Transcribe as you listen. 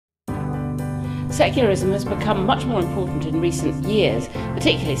Secularism has become much more important in recent years,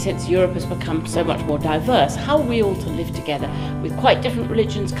 particularly since Europe has become so much more diverse. How are we all to live together with quite different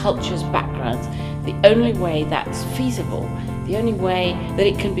religions, cultures, backgrounds? The only way that's feasible, the only way that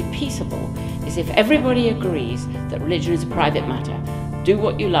it can be peaceable, is if everybody agrees that religion is a private matter. Do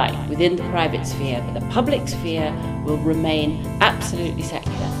what you like within the private sphere, but the public sphere will remain absolutely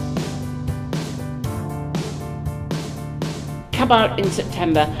secular. Come out in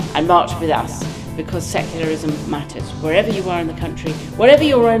September and march with us, because secularism matters. Wherever you are in the country, whatever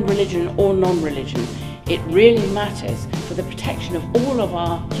your own religion or non-religion, it really matters for the protection of all of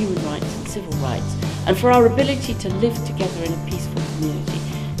our human rights and civil rights, and for our ability to live together in a peaceful community,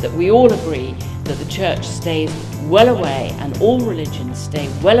 that we all agree that the church stays well away and all religions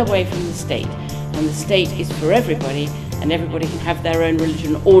stay well away from the state, and the state is for everybody, and everybody can have their own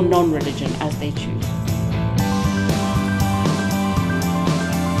religion or non-religion as they choose.